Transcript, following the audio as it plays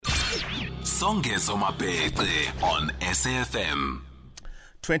Songezo Mapete on SAFM.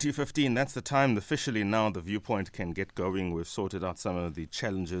 2015, that's the time officially now the Viewpoint can get going. We've sorted out some of the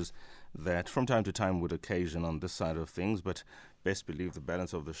challenges that from time to time would occasion on this side of things, but best believe the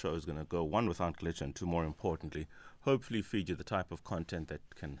balance of the show is going to go, one, without glitch, and two, more importantly, hopefully feed you the type of content that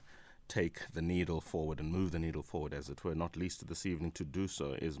can take the needle forward and move the needle forward, as it were. Not least this evening to do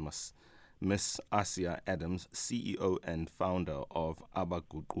so is Miss Aasiyah Adams, CEO and founder of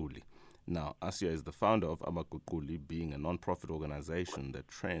Abaguquli. Now, Aasiyah is the founder of Abaguquli, being a non-profit organization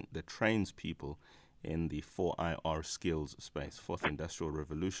that trains people in the 4IR skills space, Fourth Industrial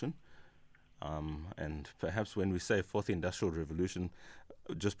Revolution. And perhaps when we say Fourth Industrial Revolution,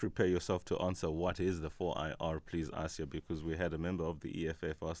 just prepare yourself to answer what is the 4IR, please, Aasiyah, because we had a member of the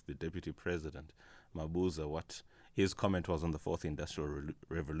EFF ask the Deputy President, Mabuza, what his comment was on the Fourth Industrial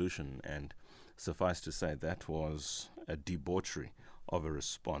Revolution, and suffice to say that was a debauchery of a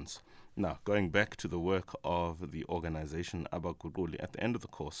response. Now, going back to the work of the organization Abaguquli, at the end of the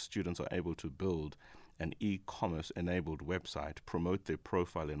course, students are able to build an e-commerce enabled website, promote their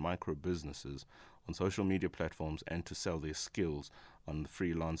profile in micro businesses on social media platforms, and to sell their skills on the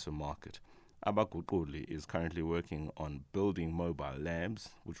freelancer market. Abaguquli is currently working on building mobile labs,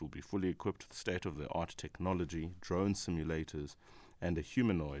 which will be fully equipped with state-of-the-art technology, drone simulators, and a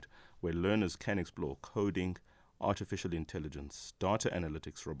humanoid where learners can explore coding, artificial intelligence, data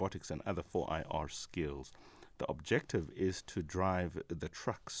analytics, robotics, and other 4IR skills. The objective is to drive the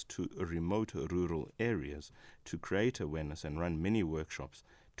trucks to remote rural areas to create awareness and run mini workshops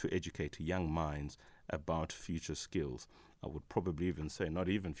to educate young minds about future skills. I would probably even say not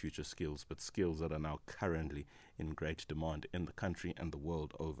even future skills, but skills that are now currently in great demand in the country and the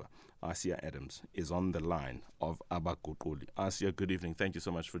world over. Aasiyah Adams is on the line of Abaguquli. Aasiyah, good evening. Thank you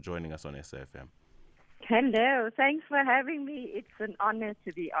so much for joining us on SAFM. Hello, thanks for having me. It's an honor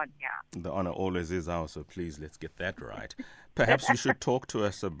to be on here. The honor always is ours, so please, let's get that right. Perhaps you should talk to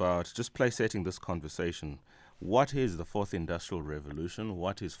us about, just place-setting this conversation. What is the Fourth Industrial Revolution?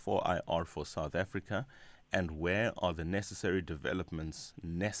 What is 4IR for South Africa? And where are the necessary developments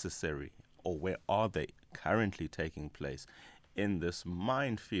necessary, or where are they currently taking place in this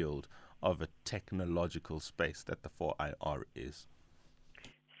minefield of a technological space that the 4IR is?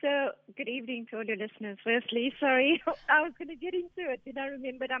 So, good evening to all your listeners. Firstly, sorry, I was going to get into it, then I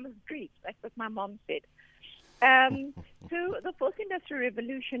remembered I must greet. That's what my mom said. So, the Fourth Industrial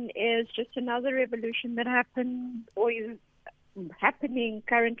Revolution is just another revolution that happened or is happening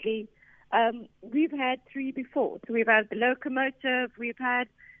currently. We've had three before. So, we've had the locomotive, we've had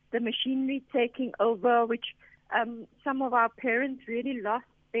the machinery taking over, which some of our parents really lost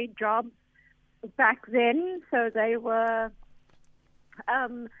their jobs back then. So, they were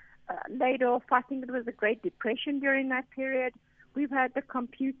laid off. I think it was the Great Depression during that period. We've had the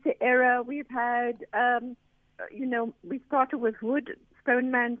computer era. We've had, we started with wood.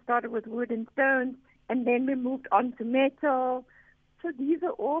 Stoneman started with wood and stones, and then we moved on to metal. So these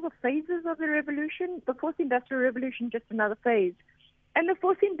are all the phases of the revolution. The Fourth Industrial Revolution, just another phase. And the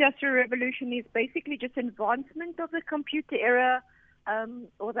Fourth Industrial Revolution is basically just advancement of the computer era,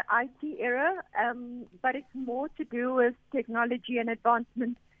 or the IT era, but it's more to do with technology and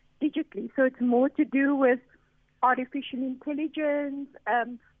advancement digitally. So it's more to do with artificial intelligence,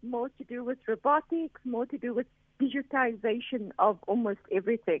 more to do with robotics, more to do with digitization of almost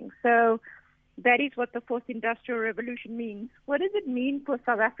everything. So that is what the Fourth Industrial Revolution means. What does it mean for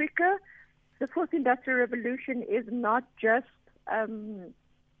South Africa? The Fourth Industrial Revolution is not just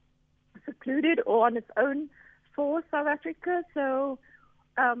secluded or on its own for South Africa. So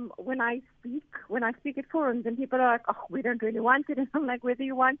when I speak at forums and people are like, oh, we don't really want it, and I'm like, whether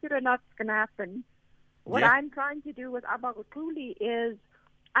you want it or not, it's going to happen. What I'm trying to do with Abaguquli is,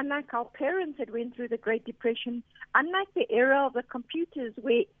 unlike our parents that went through the Great Depression, unlike the era of the computers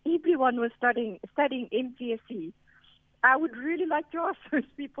where everyone was studying MCSE, I would really like to ask those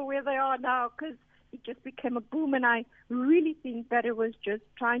people where they are now, because it just became a boom, and I really think that it was just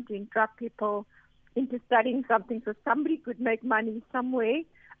trying to entrap people into studying something so somebody could make money some way.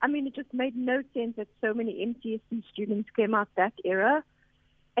 I mean, it just made no sense that so many MCSE students came out that era.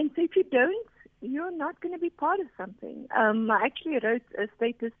 And so if you don't, you're not going to be part of something. I actually wrote a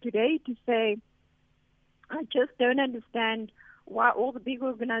status today to say, I just don't understand why all the big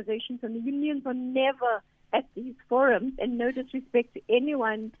organizations and the unions are never at these forums, and no disrespect to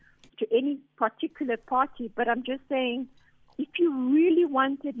anyone, to any particular party, but I'm just saying, if you really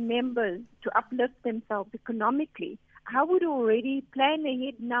wanted members to uplift themselves economically, I would already plan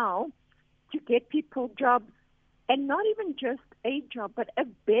ahead now to get people jobs, and not even just a job, but a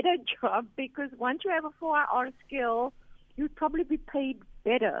better job, because once you have a 4-hour skill, you'd probably be paid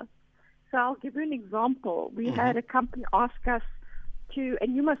better. So I'll give you an example. We had a company ask us to,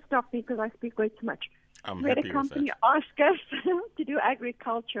 and you must stop me because I speak way too much. I'm We had happy a with company that. ask us to do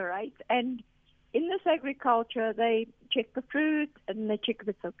agriculture, right? And in this agriculture, they check the fruit and they check if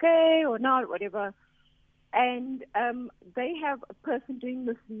it's okay or not, whatever. And they have a person doing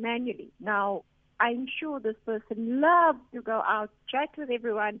this manually. Now, I'm sure this person loves to go out, chat with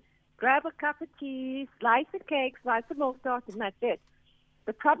everyone, grab a cup of tea, slice a cake, slice a milk tart, and that's it.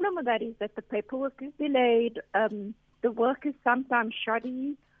 The problem with that is that the paperwork is delayed. The work is sometimes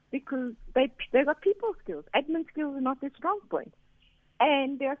shoddy because they got people skills. Admin skills are not their strong point.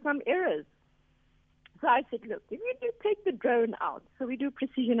 And there are some errors. So I said, look, if you do take the drone out, so we do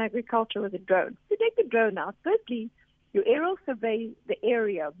precision agriculture with a drone. If you take the drone out, firstly, you aerial survey the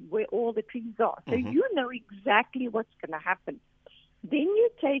area where all the trees are. So you know exactly what's going to happen. Then you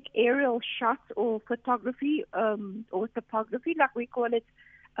take aerial shots or photography or topography, like we call it,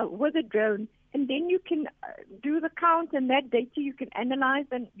 with a drone. And then you can do the count, and that data you can analyze,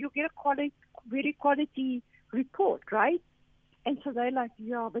 and you get a very quality report, right? And so they're like,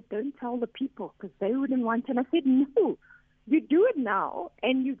 yeah, but don't tell the people because they wouldn't want to. And I said, no, you do it now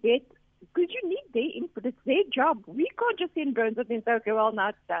and you get, because you need their input. It's their job. We can't just send drones up and say, okay, well, now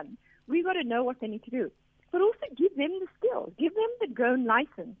it's done. We got to know what they need to do. But also give them the skills. Give them the drone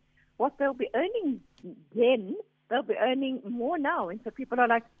license. What they'll be earning then, they'll be earning more now. And so people are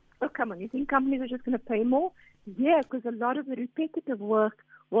like, oh, come on, you think companies are just going to pay more? Yeah, because a lot of the repetitive work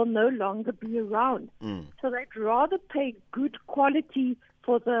will no longer be around. So they'd rather pay good quality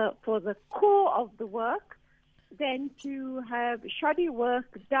for the core of the work than to have shoddy work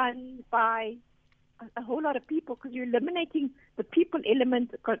done by a whole lot of people, because you're eliminating the people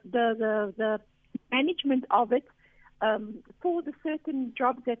element, the management of it for the certain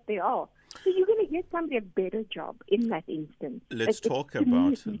jobs that they are. So you're going to get somebody a better job in that instance. Let's talk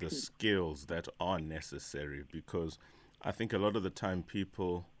about the skills that are necessary, because I think a lot of the time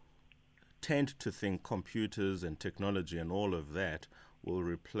people tend to think computers and technology and all of that will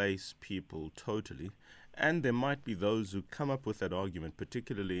replace people totally. And there might be those who come up with that argument,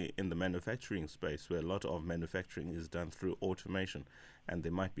 particularly in the manufacturing space, where a lot of manufacturing is done through automation, and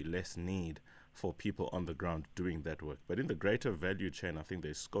there might be less need for people on the ground doing that work. But in the greater value chain, I think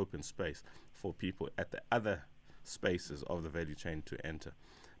there's scope and space for people at the other spaces of the value chain to enter.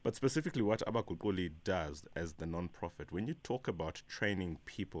 But specifically what Abaguquli does as the non-profit, when you talk about training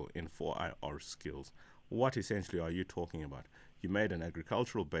people in 4IR skills, what essentially are you talking about? You made an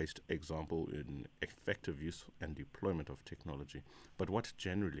agricultural-based example in effective use and deployment of technology. But what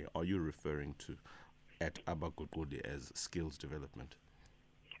generally are you referring to at Abaguquli as skills development?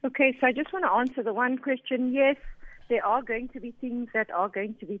 Okay, so I just want to answer the one question. Yes, there are going to be things that are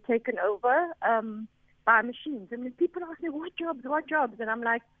going to be taken over by machines. I mean, people ask me, what jobs? And I'm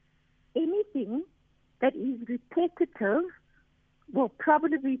like, anything that is repetitive will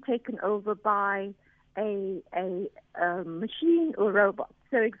probably be taken over by a machine or robot.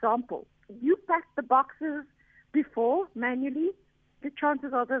 So example, you pack the boxes before manually, the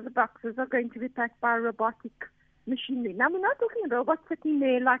chances are that the boxes are going to be packed by robotic machinery. Now, we're not talking robots sitting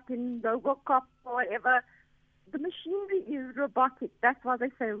there like in Robocop or whatever. The machinery is robotic. That's why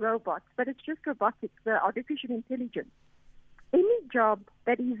they say robots, but it's just robotics, the artificial intelligence. Any job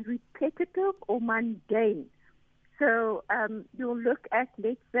that is repetitive or mundane. So you'll look at,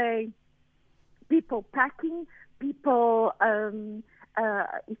 let's say, people packing, people,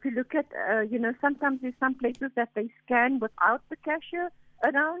 if you look at, sometimes there's some places that they scan without the cashier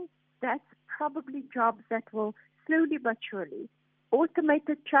around. That's probably jobs that will slowly but surely.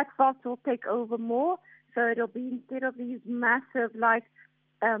 Automated chatbots will take over more. So it'll be, instead of these massive, like,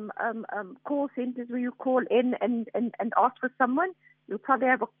 call centers where you call in and ask for someone, you'll probably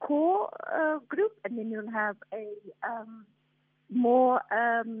have a core group, and then you'll have a more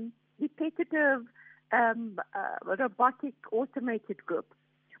repetitive, robotic, automated group.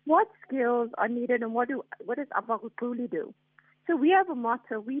 What skills are needed, and what does Abaguquli do? So we have a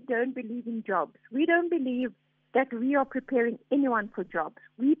motto: we don't believe in jobs. We don't believe that we are preparing anyone for jobs.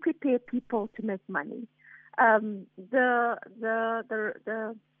 We prepare people to make money. If you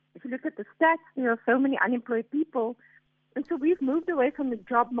look at the stats, there are so many unemployed people, and so we've moved away from the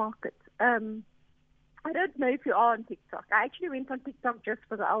job market. I don't know if you are on TikTok. I actually went on TikTok just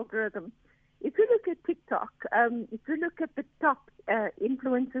for the algorithm. If you look at TikTok, if you look at the top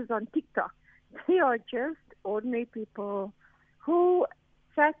influencers on TikTok, they are just ordinary people who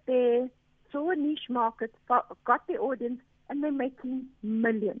sat there, saw a niche market, got the audience, and they're making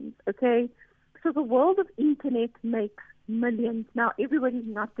millions, okay? So the world of internet makes millions. Now, everybody's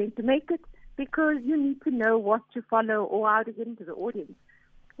not going to make it because you need to know what to follow or how to get into the audience.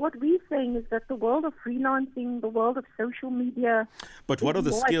 What we're saying is that the world of freelancing, the world of social media. But what are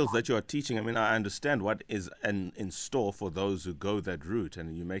the skills that you are teaching? I mean, I understand what is in store for those who go that route,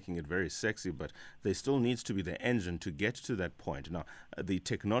 and you're making it very sexy, but there still needs to be the engine to get to that point. Now, the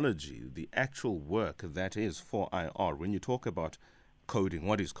technology, the actual work that is for IR, when you talk about coding,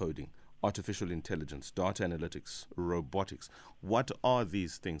 what is coding? Artificial intelligence, data analytics, robotics. What are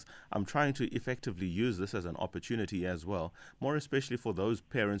these things? I'm trying to effectively use this as an opportunity as well, more especially for those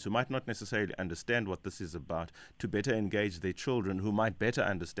parents who might not necessarily understand what this is about, to better engage their children who might better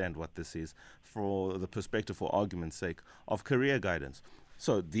understand what this is, for the perspective, for argument's sake, of career guidance.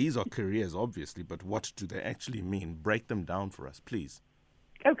 So these are careers, obviously, but what do they actually mean? Break them down for us, please.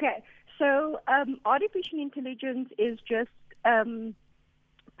 Okay, so artificial intelligence is just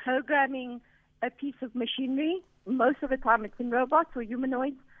programming a piece of machinery. Most of the time it's in robots or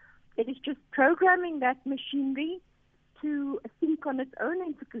humanoids. It is just programming that machinery to think on its own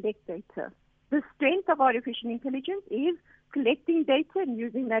and to collect data. The strength of artificial intelligence is collecting data and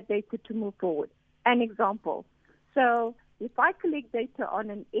using that data to move forward. An example. So if I collect data on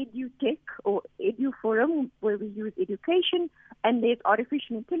an edutech or edu forum where we use education and there's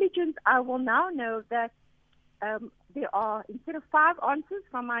artificial intelligence, I will now know that there are, instead of 5 answers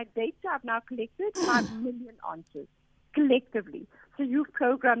from my data, I've now collected 5 million answers collectively. So you've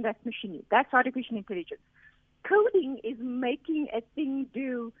programmed that machine. That's artificial intelligence. Coding is making a thing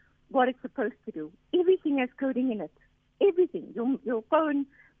do what it's supposed to do. Everything has coding in it. Everything. Your phone,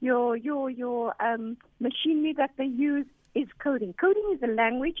 your machinery that they use is coding. Coding is a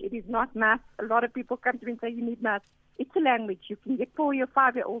language. It is not math. A lot of people come to me and say, you need math. It's a language. You can get 4 or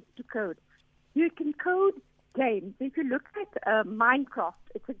 5-year-olds to code. You can code games. If you look at Minecraft,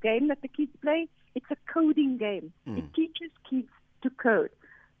 it's a game that the kids play. It's a coding game. It teaches kids to code.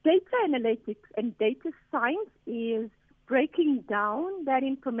 Data analytics and data science is breaking down that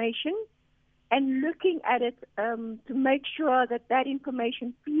information and looking at it to make sure that that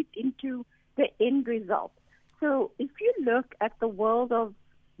information feeds into the end result. So if you look at the world of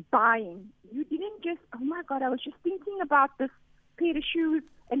buying, you didn't just, oh my God, I was just thinking about this pair of shoes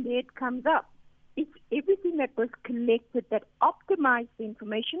and there it comes up. It's everything that was collected that optimized the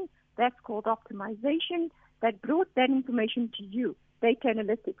information. That's called optimization, that brought that information to you, data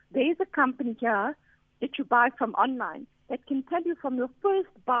analytics. There's a company here that you buy from online that can tell you from your first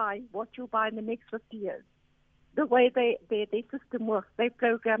buy what you'll buy in the next 50 years. The way their system works, they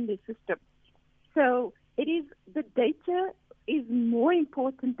program their system. So it is, the data is more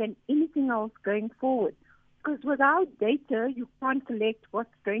important than anything else going forward. Because without data, you can't select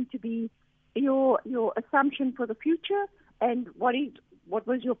what's going to be your assumption for the future and what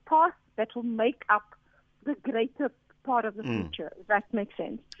was your past that will make up the greater part of the future, if that makes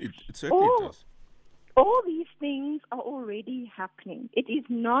sense. It certainly does. All these things are already happening. It is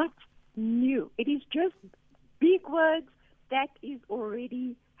not new. It is just big words that is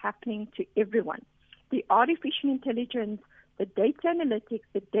already happening to everyone. The artificial intelligence, the data analytics,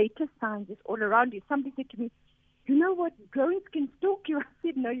 the data science is all around you. Somebody said to me, you know what, drones can stalk you. I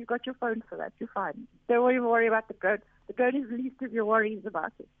said, no, you got your phone for that. You're fine. Don't even worry about the drone. The drone is the least of your worries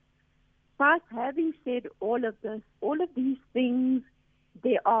about it. But having said all of this, all of these things,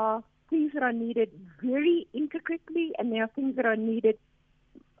 there are things that are needed very intricately, and there are things that are needed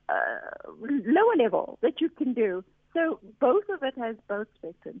lower level that you can do. So both of it has both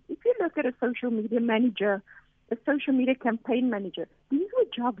spectrums. If you look at a social media manager, a social media campaign manager, these were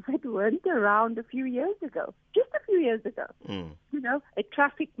jobs that weren't around a few years ago, just a few years ago. You know, a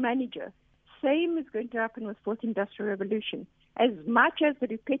traffic manager. Same is going to happen with fourth industrial revolution. As much as the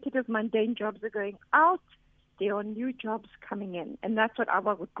repetitive, mundane jobs are going out, there are new jobs coming in. And that's what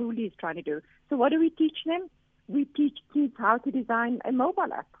Abaguquli is trying to do. So what do we teach them? We teach kids how to design a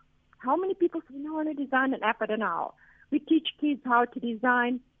mobile app. How many people say, no, I want to design an app? I don't know how. We teach kids how to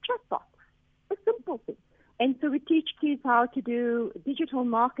design chatbots, a simple thing. And so we teach kids how to do digital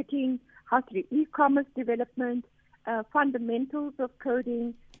marketing, how to do e-commerce development, fundamentals of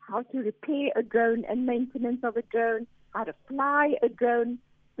coding, how to repair a drone and maintenance of a drone, how to fly a drone,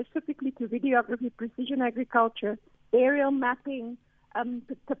 specifically to videography, precision agriculture, aerial mapping,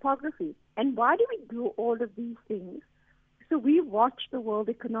 topography. And why do we do all of these things? So we watch the World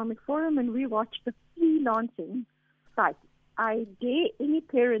Economic Forum and we watch the freelancing site. I dare any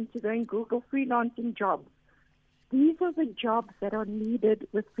parent to go and Google freelancing jobs. These are the jobs that are needed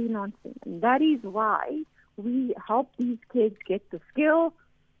with freelancing. And that is why we help these kids get the skill,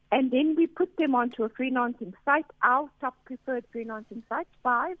 and then we put them onto a freelancing site, our top preferred freelancing site,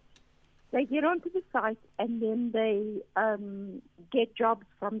 5. They get onto the site, and then they get jobs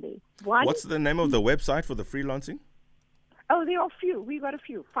from there. What's the name of the website for the freelancing? Oh, there are a few. We've got a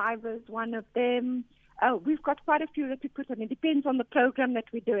few. Fiverr's one of them. We've got quite a few that we put on. It depends on the program that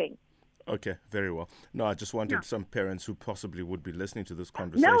we're doing. Okay, very well. No, I just wanted some parents who possibly would be listening to this No,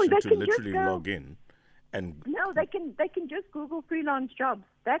 conversation they to can literally just go. log in and No, they can just Google freelance jobs.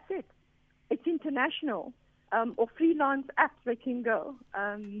 That's it. It's international. Or freelance apps they can go.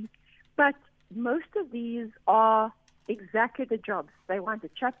 But most of these are exactly the jobs. They want a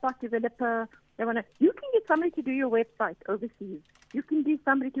chatbot developer. You can get somebody to do your website overseas. You can get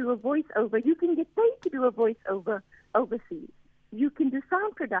somebody to do a voiceover. You can get paid to do a voiceover overseas. You can do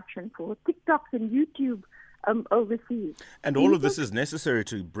sound production for TikToks and YouTube overseas. And all of this is necessary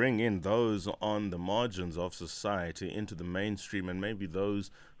to bring in those on the margins of society into the mainstream, and maybe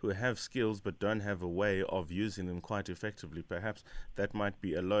those who have skills but don't have a way of using them quite effectively. Perhaps that might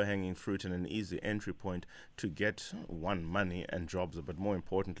be a low-hanging fruit and an easy entry point to get money and jobs, but more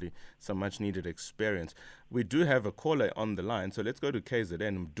importantly, some much-needed experience. We do have a caller on the line, so let's go to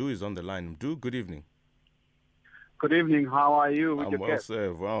KZN. Mdu is on the line. Mdu, good evening. Good evening. How are you? I'm well,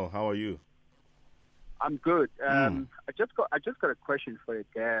 sir. Well, how are you? I'm good. I just got a question for a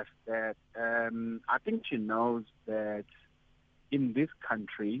guest that I think she knows that in this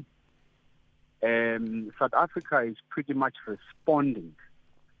country, South Africa is pretty much responding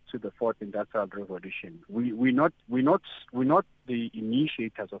to the fourth industrial revolution. We're not the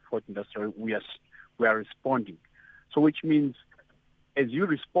initiators of fourth industrial. We are responding. So which means as you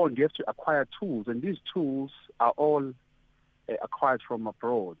respond, you have to acquire tools, and these tools are all acquired from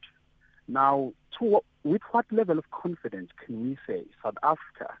abroad. Now, with what level of confidence can we say South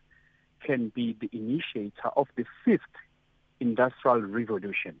Africa can be the initiator of the fifth industrial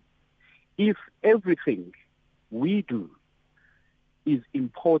revolution if everything we do is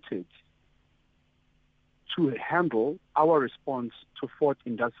imported to handle our response to fourth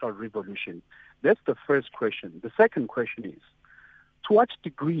industrial revolution? That's the first question. The second question is, to what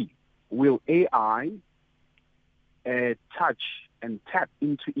degree will AI touch and tap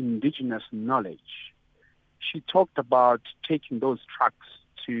into indigenous knowledge? She talked about taking those trucks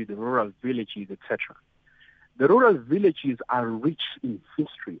to the rural villages, etc. The rural villages are rich in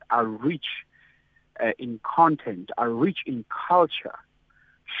history, are rich in content, are rich in culture.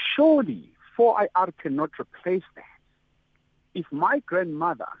 Surely 4IR cannot replace that. If my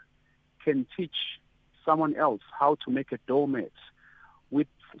grandmother can teach someone else how to make a doormat with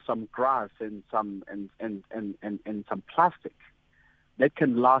some grass and some some plastic that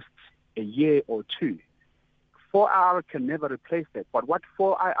can last a year or two, 4IR can never replace that. But what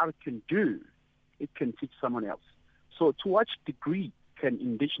 4IR can do, it can teach someone else. So to what degree can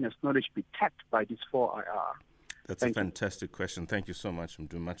indigenous knowledge be tapped by this 4IR? That's a fantastic question. Thank you so much. I'm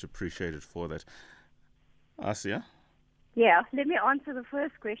doing much appreciated for that. Aasiyah? Yeah, let me answer the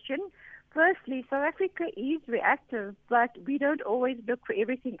first question. Firstly, South Africa is reactive, but we don't always look for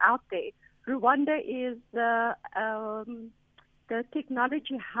everything out there. Rwanda is the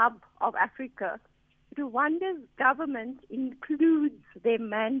technology hub of Africa. Rwanda's government includes their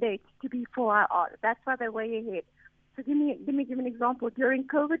mandate to be 4IR. That's why they're way ahead. So let me give an example. During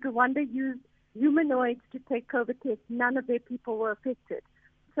COVID, Rwanda used humanoids to take COVID tests. None of their people were affected.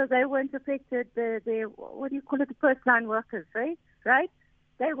 So they weren't affected. The what do you call it? The first-line workers, right?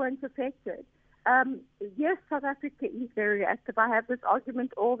 They weren't affected. Yes, South Africa is very active. I have this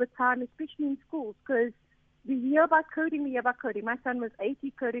argument all the time, especially in schools, because we hear about coding, My son was 8,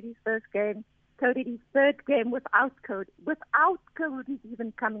 he coded his first game, coded his third game without code is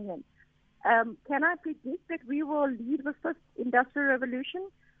even coming in. Can I predict that we will lead the fifth industrial revolution?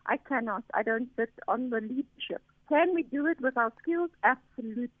 I cannot. I don't sit on the leadership. Can we do it with our skills?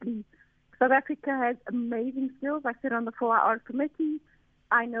 Absolutely. South Africa has amazing skills. I sit on the 4IR committee.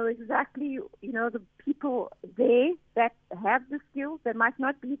 I know exactly, the people there that have the skills. They might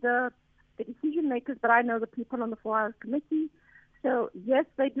not be the decision makers, but I know the people on the 4IR committee. So, yes,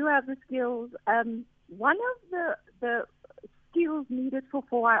 they do have the skills. One of the skills needed for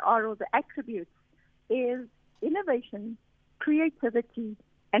 4IR, or the attributes, is innovation, creativity,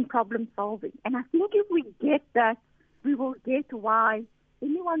 and problem solving. And I think if we get that, we will get why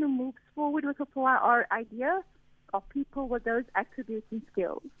anyone who moves forward with a 4IR idea are people with those attributes and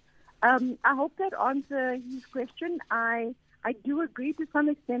skills. I hope that answers his question. I do agree to some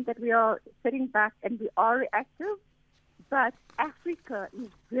extent that we are sitting back and we are reactive, but Africa is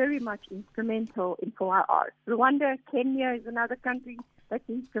very much instrumental in 4IR. Rwanda, Kenya is another country that's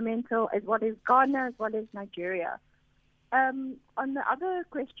instrumental, as well as Ghana, as well as Nigeria. On the other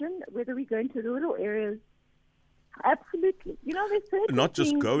question, whether we go into rural areas, absolutely. There's certain not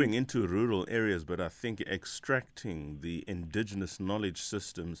just things. going into rural areas, but I think extracting the indigenous knowledge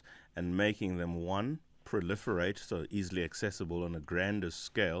systems and making them one proliferate, so easily accessible on a grander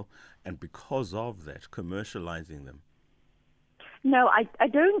scale, and because of that, commercializing them? No, I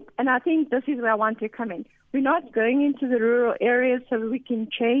don't, and I think this is where I want to come in. We're not going into the rural areas so we can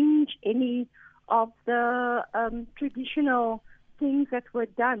change any of the traditional things that were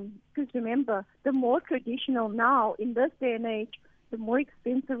done. Because remember, the more traditional now, in this day and age, the more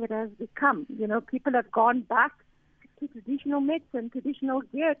expensive it has become. You know, people have gone back to traditional medicine, traditional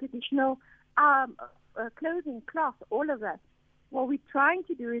gear, traditional clothing, cloth, all of that. What we're trying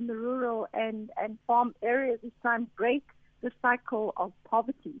to do in the rural and farm areas is try and break the cycle of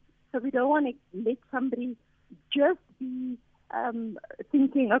poverty. So we don't want to let somebody just be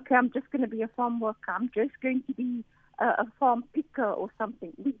thinking, okay, I'm just going to be a farm worker. I'm just going to be a farm picker or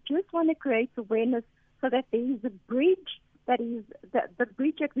something. We just want to create awareness so that there is a bridge that is the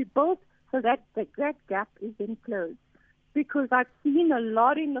bridge that we built so that that gap is then closed. Because I've seen a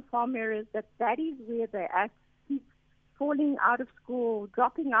lot in the farm areas that is where they're at. Kids falling out of school,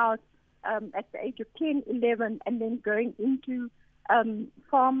 dropping out at the age of 10, 11, and then going into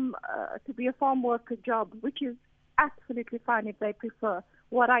farm to be a farm worker job, which is absolutely fine if they prefer.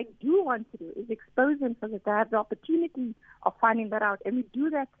 What I do want to do is expose them so that they have the opportunity of finding that out. And we do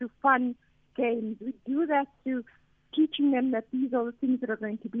that through fun games. We do that through teaching them that these are the things that are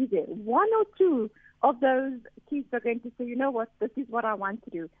going to be there. One or two of those kids are going to say, you know what, this is what I want to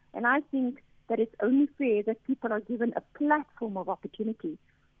do. And I think that it's only fair that people are given a platform of opportunity.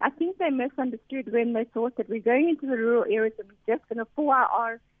 I think they misunderstood when they thought that we're going into the rural areas and we're just going to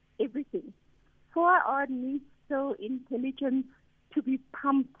 4IR everything. 4IR needs still intelligence to be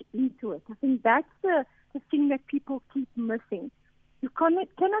pumped into it. I think that's the thing that people keep missing. You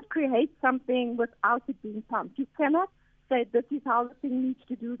cannot create something without it being pumped. You cannot say this is how the thing needs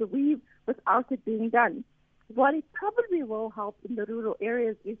to do the weave without it being done. What it probably will help in the rural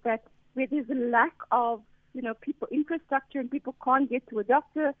areas is that where there's a lack of people, infrastructure, and people can't get to a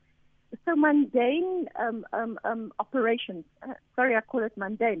doctor, so mundane operations. Sorry, I call it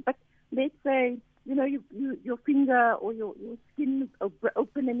mundane, but let's say your finger or your skin is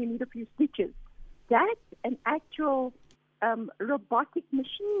open and you need a few stitches. That an actual robotic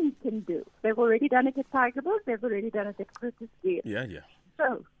machine can do. They've already done it at Tigerberg. They've already done it at Curtis Gear. Yeah.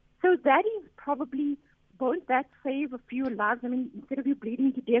 So that is probably, won't that save a few lives? I mean, instead of you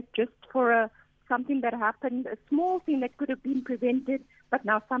bleeding to death just for something that happened, a small thing that could have been prevented, but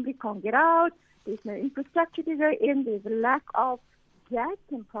now somebody can't get out, there's no infrastructure to go in, there's a lack of, that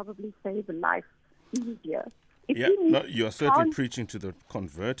can probably save a life easier. You're certainly preaching to the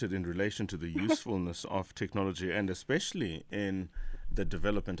converted in relation to the usefulness of technology, and especially in the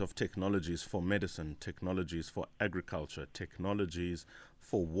development of technologies for medicine, technologies for agriculture, technologies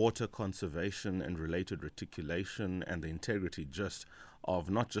for water conservation and related reticulation, and the integrity just of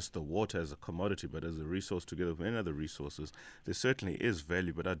not just the water as a commodity but as a resource together with many other resources. There certainly is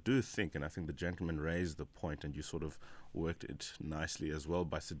value, but I do think, and I think the gentleman raised the point and you sort of worked it nicely as well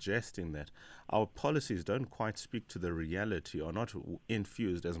by suggesting that our policies don't quite speak to the reality or not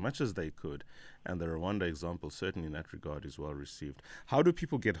infused as much as they could, and the Rwanda example certainly in that regard is well received. How do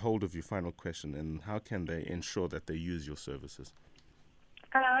people get hold of you, final question, and how can they ensure that they use your services?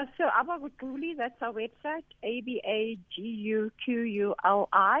 So Abaguquli, that's our website,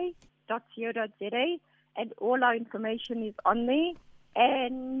 abaguquli.co.za, and all our information is on there.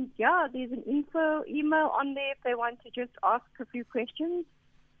 And there's an info email on there if they want to just ask a few questions.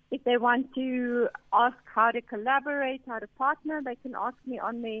 If they want to ask how to collaborate, how to partner, they can ask me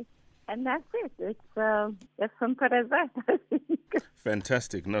on there. And that's it. It's as simple as that.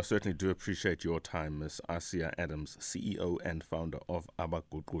 Fantastic. No, certainly do appreciate your time, Ms. Aasiyah Adams, CEO and founder of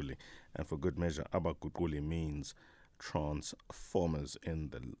Abaguquli. And for good measure, Abaguquli means transformers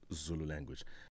in the Zulu language.